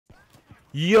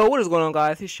Yo, what is going on,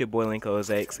 guys? It's your boy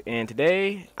LinQoZEx, and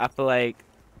today I feel like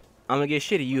I'm gonna get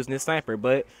shitty using this sniper,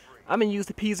 but I'm gonna use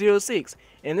the P-06,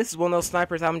 and this is one of those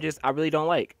snipers I really don't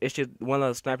like. It's just one of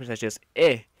those snipers that's just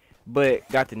but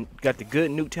got the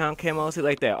good Nuketown camo, shit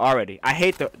like that already. I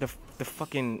hate the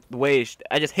fucking way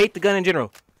I just hate the gun in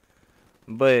general.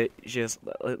 But just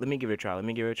let me give it a try. Let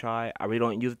me give it a try. I really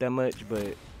don't use it that much,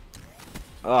 but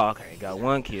oh, okay, got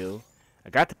one kill. I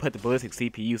got to put the ballistic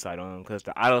CPU sight on because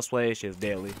the auto sway is just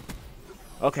deadly.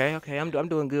 Okay, I'm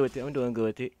doing good with it. I'm doing good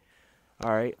with it.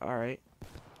 All right.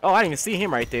 Oh, I didn't even see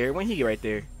him right there. When he get right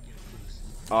there?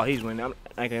 Oh, he's winning.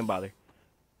 I ain't gonna bother.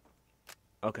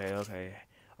 Okay.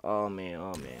 Oh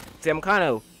man. See, I'm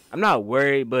not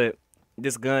worried, but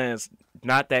this gun's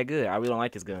not that good. I really don't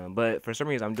like this gun, but for some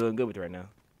reason I'm doing good with it right now.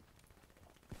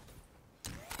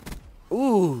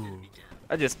 Ooh,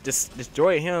 I just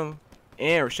destroyed him.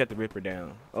 And shut the Ripper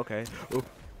down. Okay.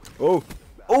 Oh!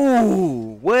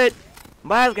 What?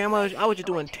 Last game I was just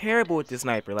doing terrible with this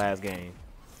sniper last game.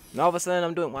 And all of a sudden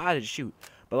I'm doing. Well, I did shoot.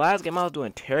 But last game I was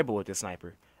doing terrible with this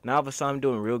sniper. Now all of a sudden I'm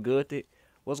doing real good with it.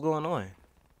 What's going on?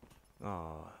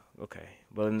 Oh, okay.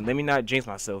 But let me not jinx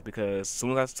myself because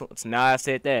soon as now I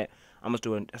said that I'm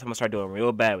gonna start doing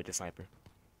real bad with this sniper.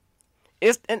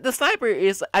 And the sniper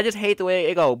is. I just hate the way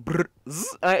it go.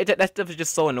 That stuff is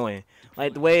just so annoying.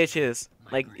 Like the way it's just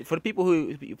like for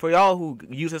y'all who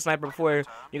use a sniper before,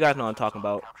 you guys know what I'm talking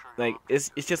about. Like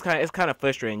it's just kind of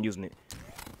frustrating using it,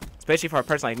 especially for a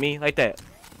person like me, like that.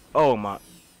 Oh my,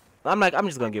 I'm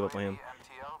just gonna give up on him.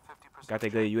 Got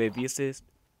that good UAV assist.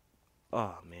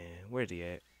 Oh man, where's he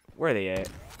at? Where are they at?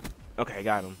 Okay,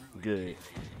 got him. Good.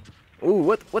 Ooh,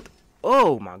 what?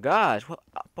 Oh my gosh,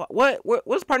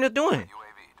 what's partner doing?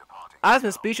 I've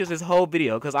been speechless this whole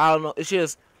video because I don't know. It's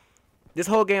just this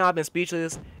whole game I've been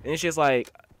speechless, and it's just like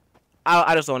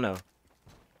I just don't know.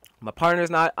 My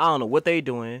partner's not. I don't know what they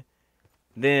doing.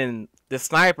 Then the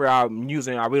sniper I'm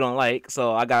using I really don't like,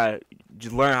 so I gotta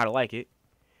just learn how to like it.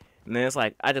 And then it's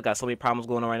like I just got so many problems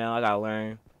going on right now. I gotta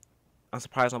learn. I'm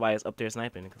surprised nobody's up there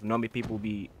sniping because normally people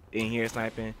be in here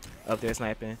sniping, up there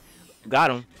sniping.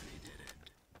 Got him.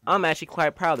 I'm actually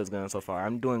quite proud of this gun so far.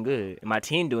 I'm doing good. And my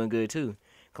team doing good too.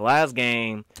 Cause last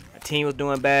game, my team was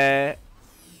doing bad.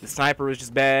 The sniper was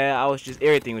just bad.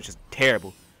 Everything was just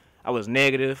terrible. I was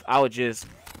negative. I was just,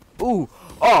 ooh,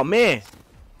 oh man.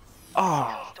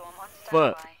 Oh,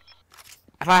 fuck.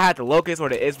 If I had the Locust or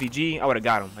the SVG, I would have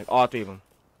got them. Like all three of them.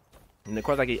 And of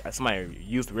course somebody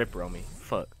used the Ripper on me.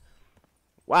 Fuck.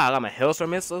 Wow, I got my Hellstorm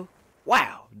missile.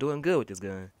 Wow, doing good with this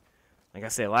gun. Like I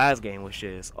said, last game was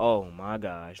just, oh my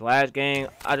gosh. Last game,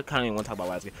 I just kind of even want to talk about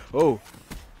last game.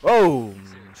 Oh,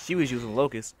 she was using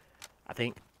Locust, I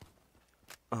think.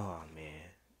 Oh man.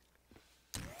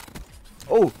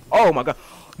 Oh my god.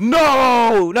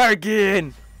 No, not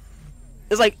again.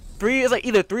 It's like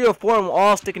either three or four of them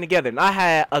all sticking together. And I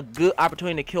had a good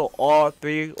opportunity to kill all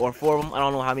three or four of them. I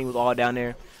don't know how many was all down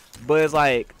there. But it's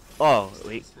like, oh,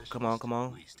 wait, come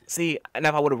on. See, and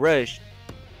if I would have rushed,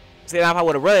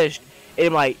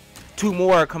 it like two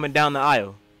more coming down the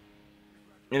aisle.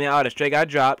 And then I would have straight got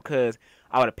dropped because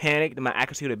I would have panicked and my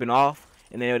accuracy would have been off.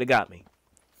 And then it would have got me.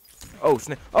 Oh,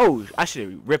 snap. Oh, I should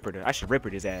have rippered her. I should have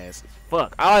rippered his ass.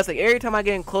 Fuck. I always like every time I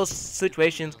get in close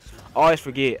situations, I always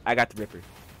forget I got the ripper.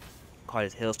 Call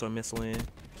his Hailstorm missile in.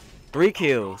 3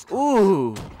 kills.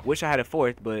 Ooh. Wish I had a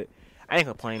fourth, but I ain't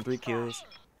complaining. 3 kills.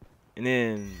 And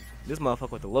then this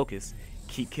motherfucker with the Locust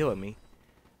keep killing me.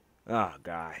 Oh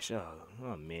gosh.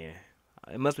 Oh man.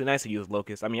 It must be nice to use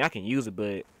Locust. I mean, I can use it,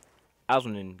 but I was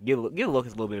gonna give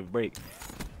Locust a little bit of a break.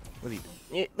 What he?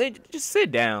 Yeah, just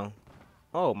sit down.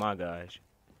 Oh my gosh.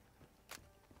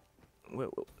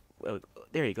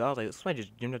 There you go. I was like, somebody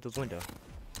just jumped out this window.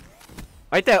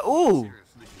 Right there. Ooh.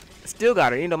 Still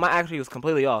got her. You know, my accuracy was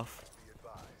completely off.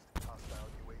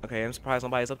 Okay, I'm surprised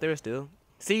nobody's up there still.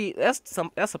 See, that's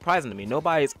surprising to me.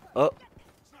 Nobody's up.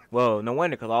 Well, no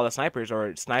wonder, because all the snipers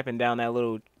are sniping down that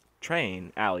little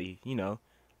train alley. You know,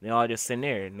 they all just sitting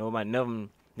there. None of them.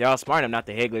 They're all smart enough not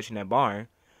to head glitch in that barn,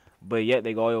 but yet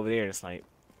they go over there and snipe.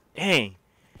 Dang,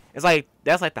 it's like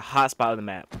that's like the hot spot of the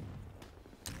map.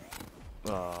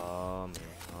 Oh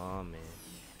man.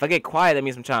 If I get quiet, that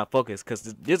means I'm trying to focus, because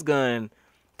this gun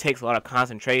takes a lot of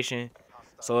concentration.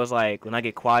 So it's like when I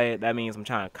get quiet, that means I'm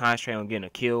trying to concentrate on getting a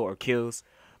kill or kills,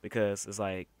 because it's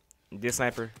like this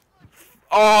sniper.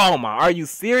 Oh my, are you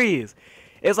serious?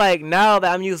 It's like now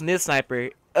that I'm using this sniper,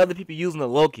 other people using the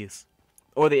Locust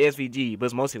or the SVG, but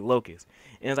it's mostly Locust,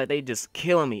 and it's like they just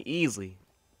killing me easily.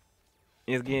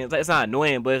 And it's not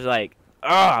annoying, but it's like,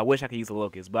 I wish I could use the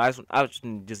Locust, but I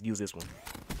should just use this one.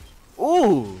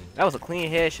 Ooh, that was a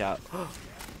clean headshot.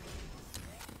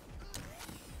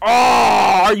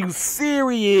 Oh, are you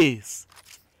serious?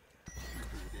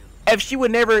 If she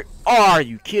would never, oh, are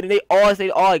you kidding? They all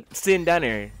like, sitting down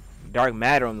there. Dark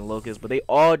matter on the locust, but they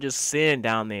all just sitting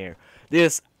down there.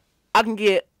 I can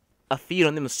get a feed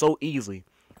on them so easily.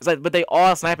 It's like, but they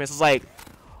all sniping. So it's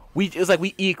like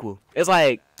we equal. It's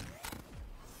like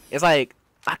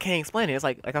I can't explain it. It's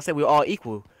like I said, we're all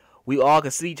equal. We all can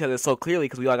see each other so clearly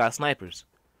because we all got snipers.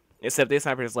 Except this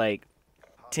sniper is like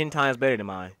 10 times better than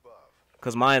mine.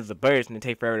 Because mine's the burst and it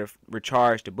take forever to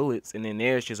recharge the bullets. And then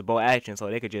theirs just a bolt action, so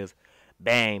they could just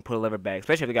bang, put a lever back.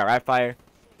 Especially if they got rapid fire.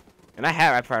 And I had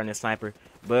rapid fire on this sniper.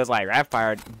 But it's like rapid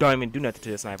fire don't even do nothing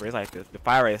to the sniper. It's like the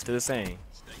fire rate is still the same.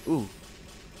 Ooh.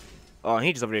 Oh, and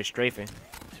he just over there strafing.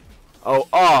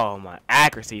 Oh, my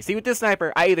accuracy. See, with this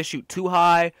sniper, I either shoot too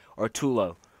high or too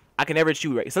low. I can never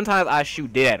shoot right. Sometimes I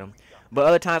shoot dead at him. But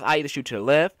other times, I either shoot to the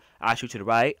left, I shoot to the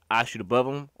right, I shoot above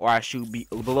him, or I shoot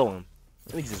below him.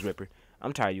 Let me use this Ripper.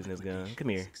 I'm tired of using this gun. Come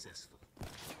here.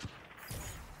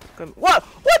 What?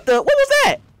 What was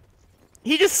that?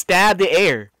 He just stabbed the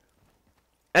air.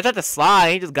 I tried to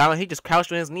slide. He just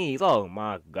crouched on his knees. Oh,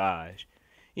 my gosh.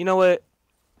 You know what?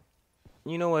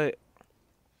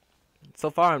 So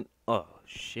far, oh,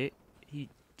 shit. He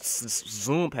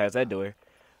zoomed past that door.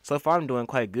 So far, I'm doing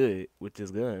quite good with this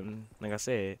gun. Like I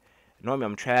said, normally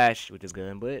I'm trash with this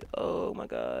gun, but oh my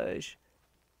gosh,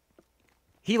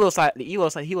 he looks like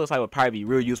would probably be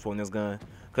real useful in this gun,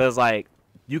 cause like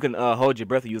you can hold your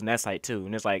breath using that sight too,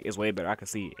 and it's way better. I can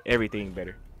see everything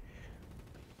better.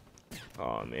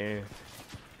 Oh man.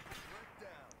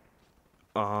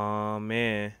 Oh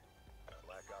man.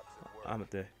 I'm at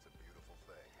the.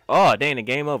 Oh dang, the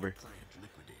game over.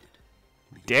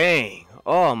 Dang.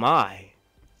 Oh my.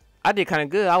 I did kind of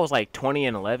good. I was like 20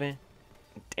 and 11.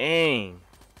 Dang.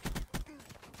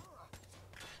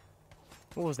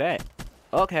 What was that?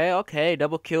 Okay.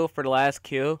 Double kill for the last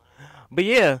kill. But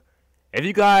yeah, if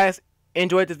you guys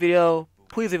enjoyed this video,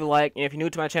 please leave a like. And if you're new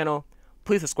to my channel,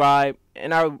 please subscribe.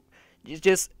 And I'll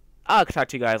talk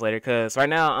to you guys later. Because right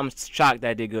now, I'm shocked that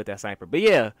I did good with that sniper. But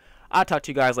yeah, I'll talk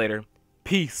to you guys later.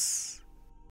 Peace.